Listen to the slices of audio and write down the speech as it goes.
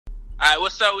All right,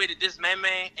 what's up with it? This is Man,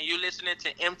 and you're listening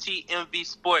to MTMV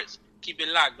Sports. Keep it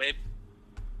locked, baby.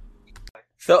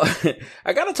 So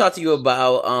I gotta talk to you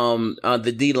about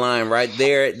the D line right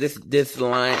there. This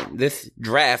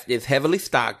draft is heavily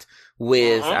stocked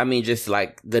with just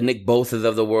like the Nick Bosas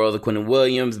of the world, the Quinnen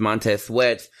Williams, Montez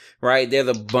Sweats, right? There's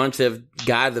a bunch of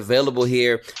guys available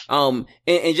here. And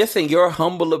just in your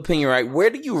humble opinion, right,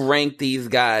 where do you rank these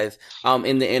guys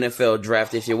in the NFL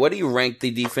draft this year? What do you rank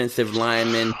the defensive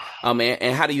linemen?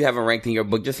 And how do you have them ranked in your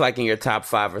book, just like in your top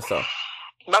 5 or so?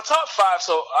 My top 5,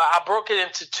 so I broke it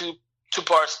into two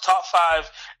parts, top 5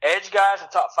 edge guys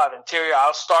and top 5 interior.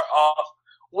 I'll start off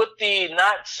with the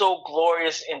not so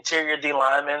glorious interior D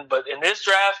linemen, but in this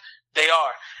draft, they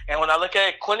are. And when I look at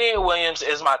it, Quinnen Williams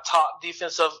is my top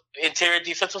interior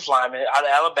defensive lineman out of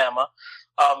Alabama.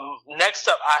 Next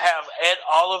up, I have Ed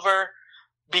Oliver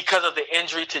because of the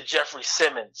injury to Jeffrey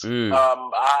Simmons.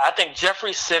 I think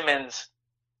Jeffrey Simmons,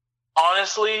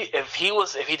 honestly, if he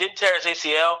didn't tear his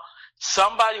ACL,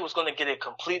 somebody was going to get a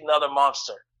complete another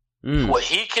monster. What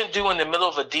he can do in the middle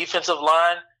of a defensive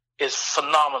line is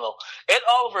phenomenal. Ed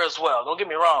Oliver as well. Don't get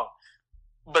me wrong,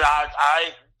 but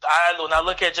I when I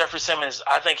look at Jeffrey Simmons,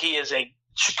 I think he is a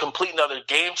complete another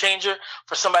game changer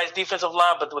for somebody's defensive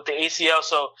line. But with the ACL,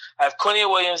 so I have Quinnen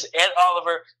Williams, Ed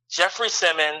Oliver, Jeffrey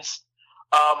Simmons.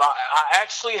 I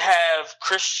actually have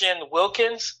Christian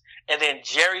Wilkins. And then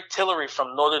Jerry Tillery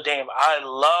from Notre Dame. I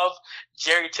love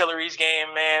Jerry Tillery's game,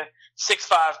 man.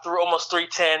 6'5", through almost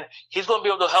 310. He's going to be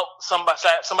able to help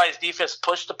somebody's defense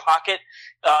push the pocket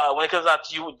when it comes out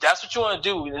to you. That's what you want to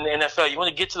do in the NFL. You want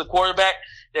to get to the quarterback.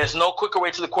 There's no quicker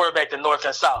way to the quarterback than north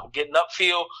and south. Getting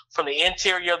upfield from the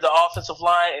interior of the offensive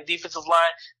line and defensive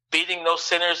line, beating those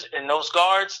centers and those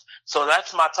guards. So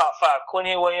that's my top 5.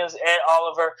 Quinnen Williams, Ed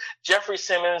Oliver, Jeffrey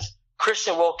Simmons,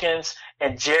 Christian Wilkins,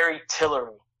 and Jerry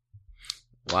Tillery.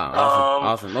 Wow,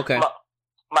 awesome. Okay.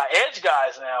 My edge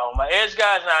guys now,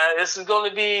 this is going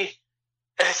to be,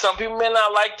 some people may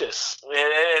not like this.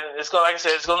 It's going, like I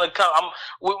said, it's going to come.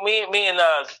 Me and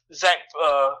Zach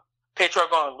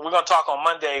Patriarch, we're going to talk on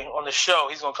Monday on the show.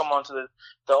 He's going to come on to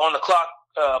the On the Clock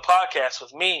podcast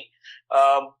with me.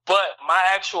 But my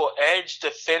actual edge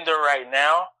defender right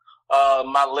now,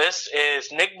 my list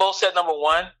is Nick Bosa at number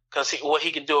 1. Because what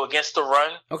he can do against the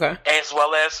run, as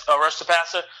well as a rush the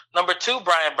passer. Number 2,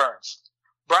 Brian Burns.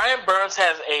 Brian Burns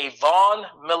has a Von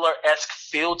Miller-esque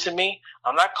feel to me.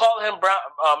 I'm not calling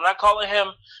him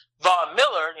Von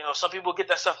Miller. You know, some people get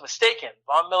that stuff mistaken.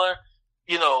 Von Miller,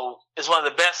 you know, is one of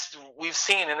the best we've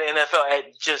seen in the NFL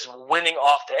at just winning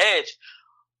off the edge.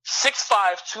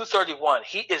 6'5", 231.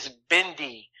 He is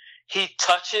bendy. He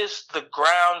touches the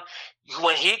ground.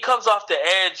 When he comes off the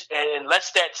edge and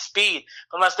lets that speed,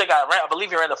 I believe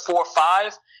he ran a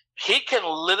 4.5. He can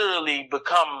literally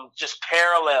become just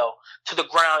parallel to the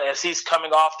ground as he's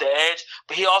coming off the edge.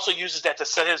 But he also uses that to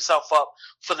set himself up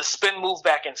for the spin move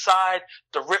back inside,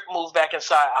 the rip move back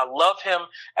inside. I love him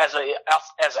as an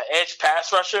edge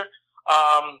pass rusher.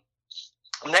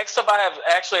 Next up, I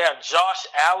have Josh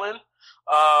Allen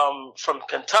from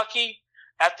Kentucky.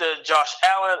 After Josh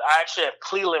Allen, I actually have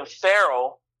Clelin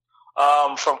Ferrell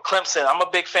from Clemson. I'm a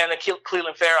big fan of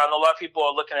Clelin Ferrell. I know a lot of people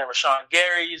are looking at Rashawn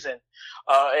Gary's and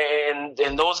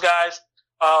those guys.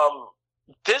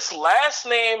 This last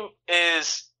name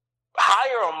is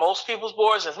higher on most people's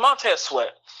boards. It's Montez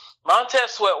Sweat.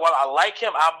 Montez Sweat, while I like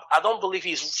him, I don't believe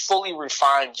he's fully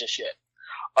refined just yet.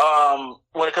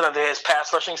 When it comes to his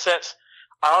pass rushing sets,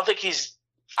 I don't think he's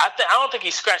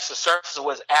scratched the surface of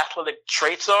what his athletic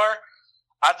traits are.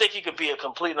 I think he could be a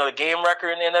complete another game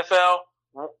record in the NFL.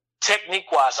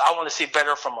 Technique-wise, I want to see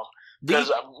better from him.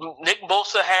 Because Nick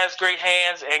Bosa has great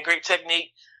hands and great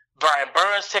technique. Brian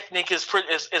Burns' technique is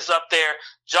up there.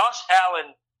 Josh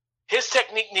Allen, his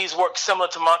technique needs work similar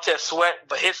to Montez Sweat,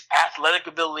 but his athletic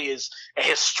ability and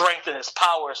his strength and his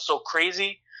power is so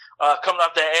crazy coming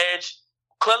off the edge.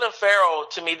 Clelin Ferrell,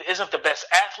 to me, isn't the best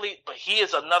athlete, but he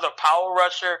is another power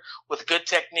rusher with good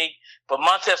technique. But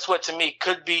Montez Sweat, to me,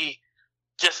 could be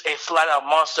just a flat-out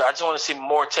monster. I just want to see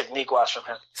more technique-wise from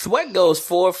him. Sweat goes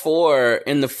 4.4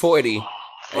 in the 40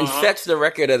 and sets the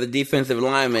record as a defensive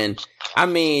lineman. I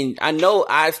mean, I know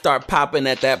I start popping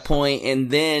at that point,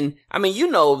 and then, I mean, you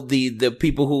know the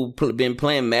people who been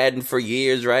playing Madden for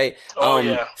years, right?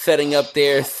 Yeah. Setting up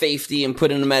their safety and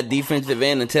putting them at defensive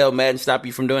end until Madden stop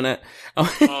you from doing that.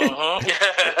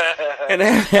 And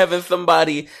having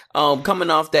somebody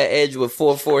coming off that edge with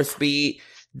 4.4 speed,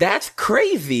 that's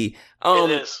crazy.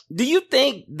 It is. Do you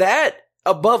think that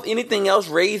above anything else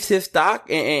raised his stock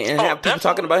and have people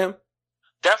talking about him?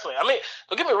 Definitely. I mean,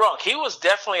 don't get me wrong. He was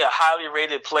definitely a highly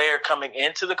rated player coming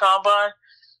into the combine.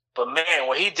 But man,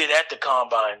 what he did at the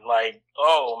combine, like,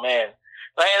 oh man,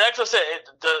 like I said,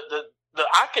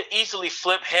 I could easily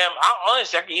flip him. I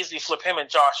could easily flip him and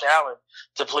Josh Allen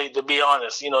to be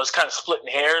honest. It's kind of splitting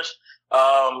hairs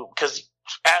because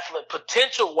athlete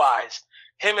potential wise,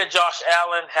 him and Josh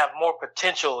Allen have more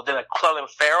potential than a Clelin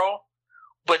Ferrell.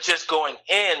 But just going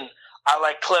in, I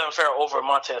like Clelin Ferrell over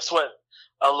Montez Sweat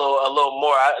a little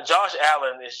more. Josh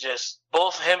Allen is just,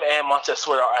 both him and Montez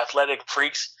Sweat are athletic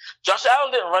freaks. Josh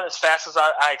Allen didn't run as fast as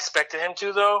I expected him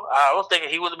to, though. I was thinking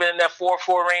he would have been in that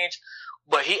 4.4 range,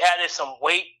 but he added some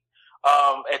weight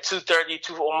at 230,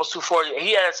 almost 240.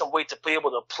 He added some weight to be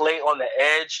able to play on the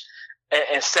edge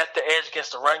and set the edge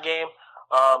against the run game.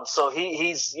 So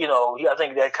he's I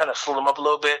think that kind of slowed him up a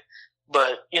little bit.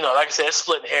 But, like I said, it's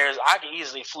splitting hairs. I could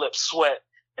easily flip Sweat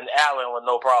and Allen with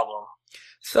no problem.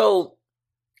 So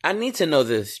I need to know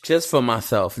this just for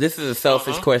myself. This is a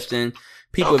selfish question.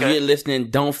 People, if you're listening,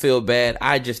 don't feel bad.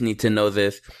 I just need to know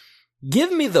this.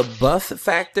 Give me the bust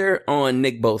factor on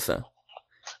Nick Bosa.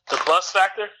 The bust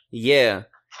factor? Yeah.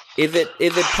 Is it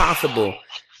possible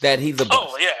that he's a bust?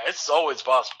 Oh, yeah. It's always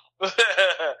possible.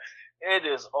 It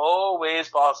is always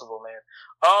possible, man.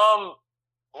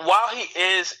 While he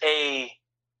is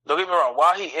don't get me wrong,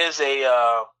 while he is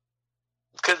a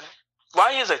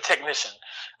technician,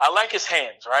 I like his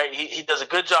hands, right? He does a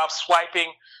good job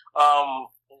swiping,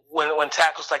 when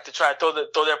tackles like to try to throw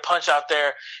their punch out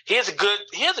there. He does a good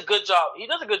job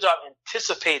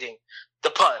anticipating the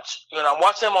punch. I'm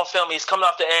watching him on film. He's coming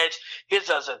off the edge. He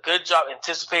does a good job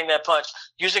anticipating that punch,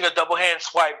 using a double hand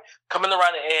swipe, coming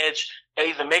around the edge, and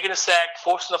either making a sack,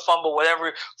 forcing a fumble,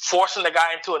 whatever, forcing the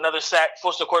guy into another sack,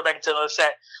 forcing the quarterback into another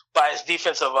sack by his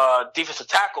defensive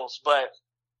tackles. But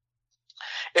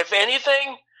if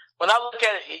anything, when I look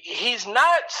at it, he's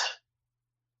not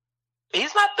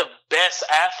the best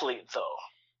athlete, though.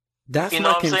 That's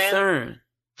my concern.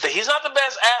 He's not the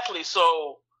best athlete,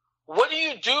 so what do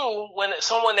you do when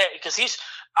someone that, because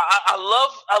I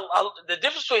love the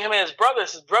difference between him and his brother.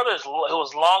 His brother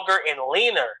was longer and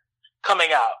leaner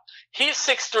coming out. He's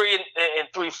 6'3" and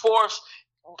 3/4,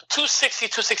 260,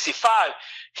 265.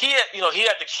 He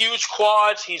had the huge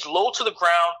quads. He's low to the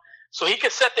ground, so he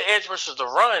could set the edge versus the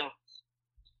run.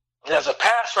 And as a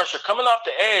pass rusher coming off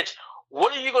the edge,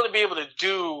 what are you going to be able to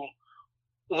do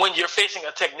when you're facing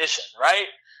a technician, right?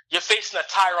 You're facing a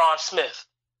Tyron Smith.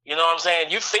 You know what I'm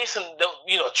saying? You're facing,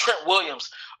 Trent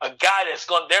Williams, a guy that's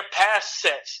going, their pass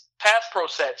pro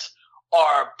sets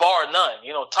are bar none,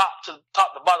 top to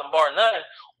bottom bar none.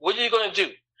 What are you going to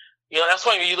do? That's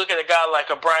why when you look at a guy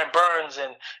like a Brian Burns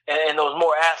and those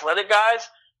more athletic guys,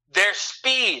 their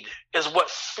speed is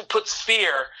what puts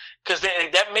fear, because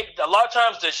that make a lot of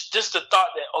times just the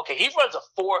thought that, okay, he runs a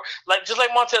 4, just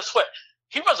like Montez Sweat.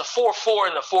 He runs a 4.4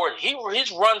 in the 40. He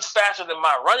runs faster than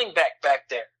my running back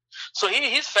there. So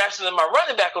he's faster than my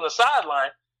running back on the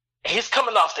sideline, and he's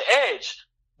coming off the edge.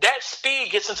 That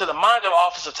speed gets into the mind of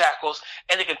offensive tackles,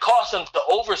 and it can cause them to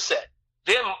overset.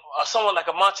 Then someone like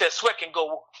a Montez Sweat can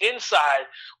go inside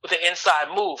with an inside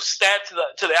move, stab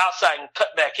to the outside, and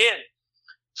cut back in.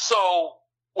 So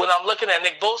when I'm looking at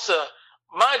Nick Bosa,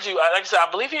 mind you, like I said, I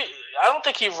don't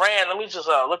think he ran. Let me just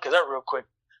look at that real quick.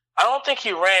 I don't think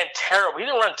he ran terrible. He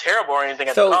didn't run terrible or anything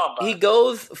at the combine. So he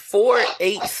goes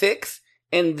 4.86.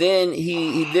 And then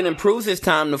he then improves his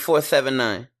time to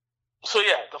 4.79. So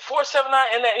yeah, the 4.79,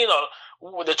 and then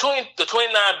the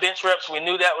 29 bench reps, we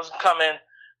knew that was coming.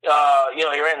 He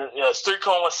ran his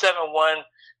 3-cone was 7.1.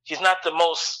 He's not the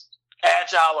most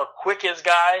agile or quickest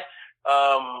guy.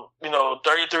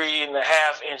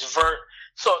 33.5-inch vert.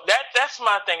 So that's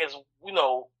my thing is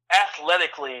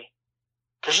athletically,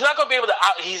 because you're not going to be able to.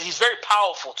 He's very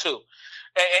powerful too,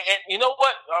 and you know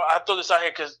what? I throw this out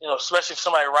here because especially if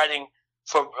somebody writing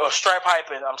for Stripe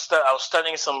Hype, and I was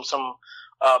studying some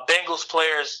Bengals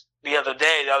players the other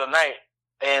night,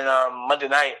 and Monday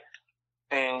night,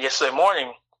 and yesterday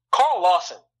morning. Carl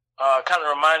Lawson kind of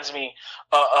reminds me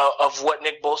of what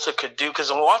Nick Bosa could do, because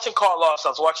I'm watching Carl Lawson.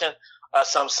 I was watching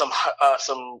some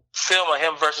film of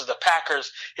him versus the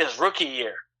Packers his rookie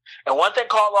year, and one thing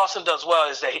Carl Lawson does well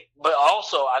is that, but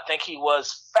also I think he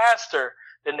was faster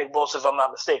than Nick Bosa, if I'm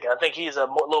not mistaken. I think he's a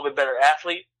little bit better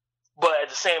athlete. But at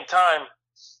the same time,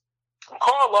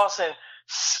 Carl Lawson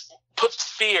puts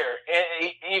fear, and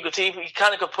you could see he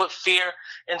kind of could put fear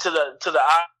into the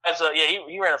eyes.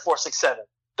 He ran a 4.67,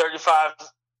 35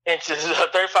 inches,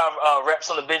 35 reps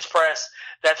on the bench press,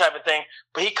 that type of thing.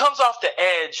 But he comes off the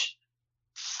edge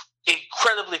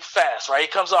incredibly fast, right? He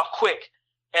comes off quick,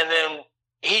 and then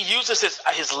he uses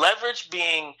his leverage,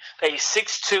 being that he's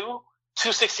 6'2",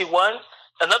 261.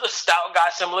 Another stout guy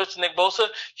similar to Nick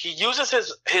Bosa. He uses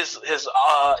his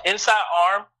inside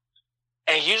arm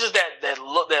and uses that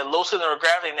low center of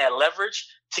gravity and that leverage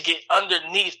to get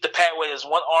underneath the pad with his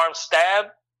one arm stab.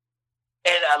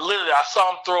 And I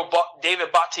saw him throw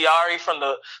David Bakhtiari from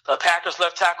the Packers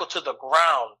left tackle to the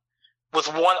ground with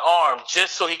one arm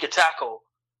just so he could tackle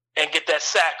and get that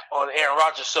sack on Aaron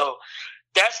Rodgers. So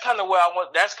that's kind of where I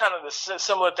want. That's kind of the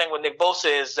similar thing with Nick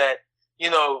Bosa is that,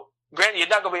 granted, you're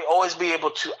not going to always be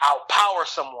able to outpower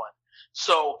someone.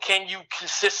 So can you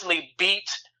consistently beat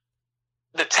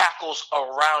the tackles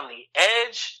around the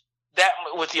edge? That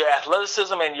with your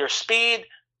athleticism and your speed,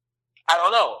 I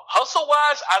don't know. Hustle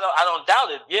wise, I don't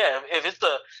doubt it. Yeah, if it's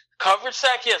the coverage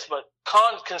sack, yes, but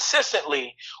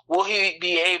consistently, will he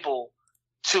be able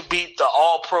to beat the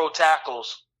all-pro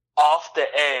tackles off the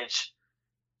edge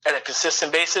at a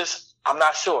consistent basis? I'm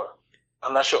not sure.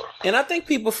 And I think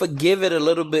people forgive it a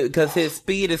little bit because his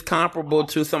speed is comparable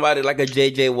to somebody like a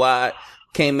J.J. Watt,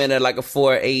 came in at like a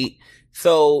 4.8.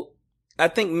 So I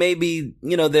think maybe,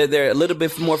 they're a little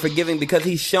bit more forgiving because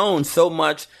he's shown so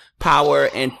much power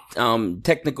and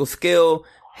technical skill,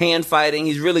 hand fighting.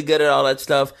 He's really good at all that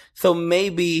stuff. So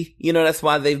maybe, that's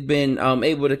why they've been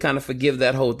able to kind of forgive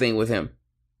that whole thing with him.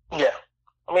 Yeah.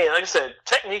 I mean, like I said,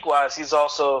 technique-wise, he's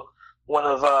also one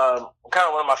of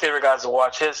my favorite guys to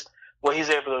watch. What he's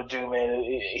able to do, man.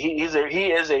 He is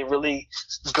a really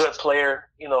good player,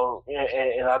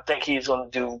 and I think he's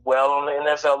going to do well on the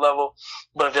NFL level.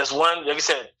 But if there's one, like I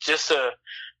said, just to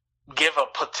give a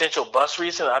potential bust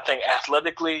reason, I think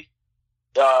athletically,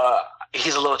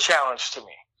 he's a little challenged to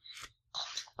me.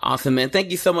 Awesome, man.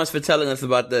 Thank you so much for telling us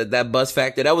about that bust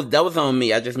factor. That was on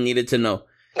me. I just needed to know.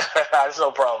 It's no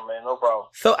problem, man. No problem.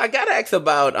 So I gotta ask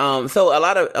about so a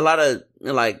lot of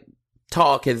like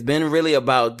talk has been really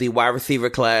about the wide receiver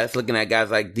class, looking at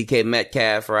guys like DK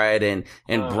Metcalf, right, and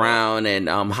Brown and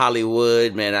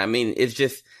Hollywood. Man, I mean, it's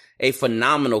just a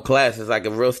phenomenal class. It's like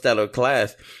a real stellar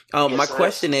class. My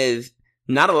question is,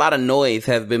 not a lot of noise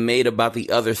has been made about the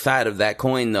other side of that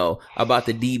coin, though, about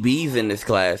the DBs in this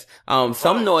class.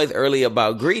 Some noise early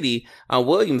about Greedy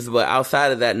Williams, but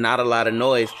outside of that, not a lot of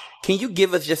noise. Can you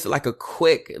give us just like a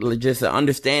quick, just an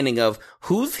understanding of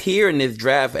who's here in this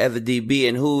draft as a DB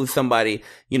and who's somebody,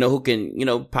 who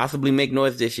can, possibly make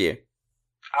noise this year?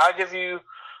 I'll give you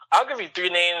 3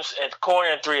 names at corner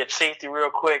and 3 at safety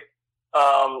real quick.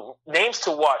 Names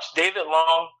to watch. David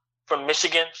Long from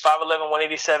Michigan, 5'11",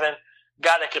 187.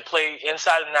 Guy that could play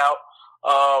inside and out.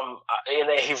 And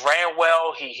he ran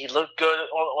well. He looked good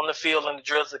on the field in the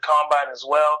drills, the combine as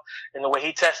well. And the way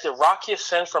he tested. Rocky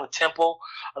Sin from Temple,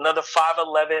 another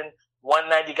 5'11",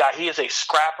 190 guy. He is a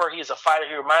scrapper. He is a fighter.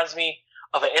 He reminds me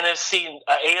of an AFC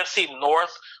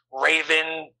North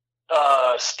Raven,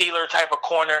 Steeler type of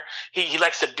corner. He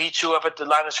likes to beat you up at the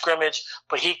line of scrimmage,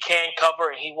 but he can cover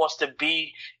and he wants to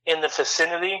be in the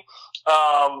vicinity.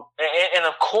 And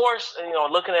of course,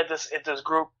 looking at this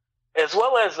group, as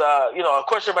well as, of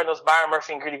course everybody knows Byron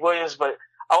Murphy and Greedy Williams, but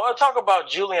I want to talk about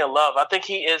Julian Love. I think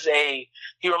he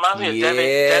reminds me of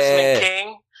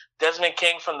Desmond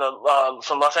King from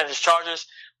Los Angeles Chargers.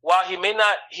 While he may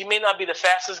not be the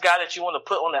fastest guy that you want to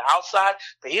put on the outside,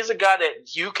 but he's a guy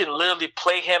that you can literally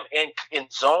play him in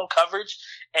zone coverage,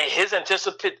 and his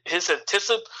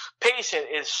anticipation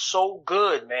is so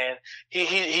good, man.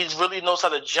 He really knows how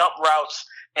to jump routes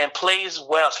and plays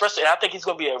well. Especially, I think he's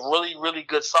going to be a really, really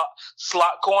good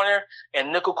slot corner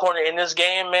and nickel corner in this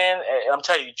game, man. I'm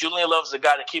telling you, Julian Love is the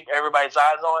guy to keep everybody's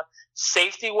eyes on.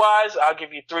 Safety-wise, I'll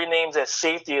give you 3 names at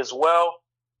safety as well.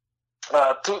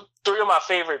 3 of my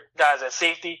favorite guys at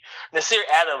safety. Nasir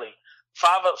Adderley,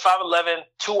 5'11",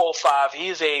 205.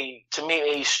 He's to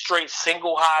me a straight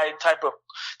single high type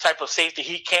of safety.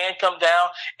 He can come down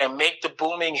and make the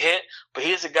booming hit, but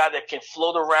he's a guy that can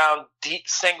float around deep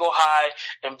single high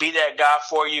and be that guy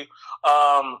for you.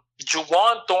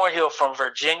 Juwan Thornhill from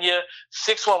Virginia,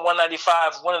 6'1",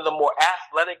 195, one of the more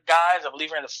athletic guys. I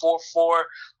believe in the 4.4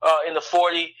 in the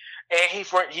 40. And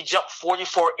he jumped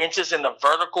 44 inches in the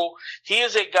vertical. He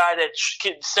is a guy that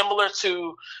similar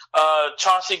to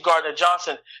Chauncey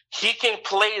Gardner-Johnson. He can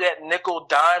play that nickel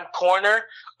dime corner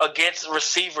against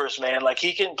receivers, man. Like,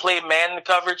 he can play man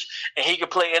coverage, and he can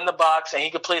play in the box, and he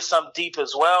can play some deep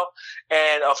as well.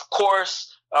 And of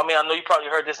course, I know you probably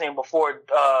heard this name before,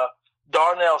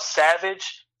 Darnell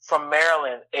Savage from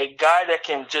Maryland, a guy that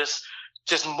can just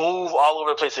move all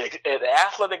over the place. An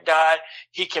athletic guy.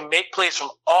 He can make plays from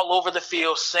all over the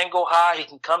field, single high. He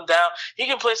can come down. He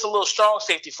can play some little strong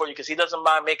safety for you because he doesn't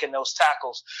mind making those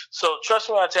tackles. So trust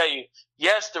me when I tell you,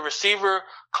 yes, the receiver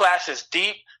class is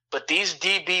deep, but these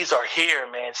DBs are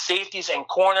here, man. Safeties and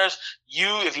corners,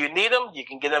 if you need them, you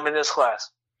can get them in this class.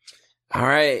 All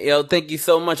right, yo, thank you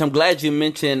so much. I'm glad you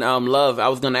mentioned Love. I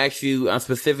was going to ask you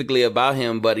specifically about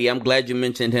him, but yeah, I'm glad you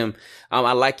mentioned him.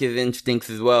 I like his instincts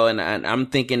as well, and I'm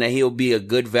thinking that he'll be a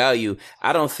good value.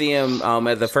 I don't see him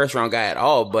as a first round guy at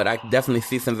all, but I definitely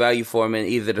see some value for him in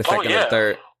either the second or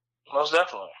third. Most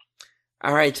definitely.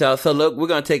 All right, y'all. So look, we're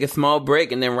gonna take a small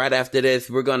break, and then right after this,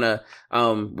 we're gonna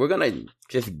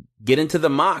just get into the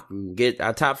mock, get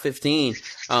our top 15.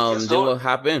 Then we'll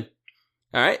hop in.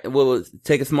 All right, we'll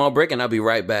take a small break, and I'll be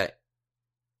right back.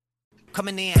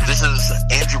 Coming in. This is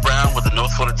Andrew Brown with the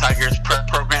North Florida Tigers Prep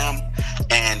Program,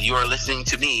 and you are listening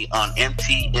to me on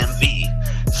MTMV.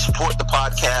 Support the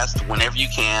podcast whenever you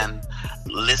can,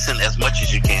 listen as much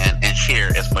as you can, and share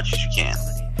as much as you can.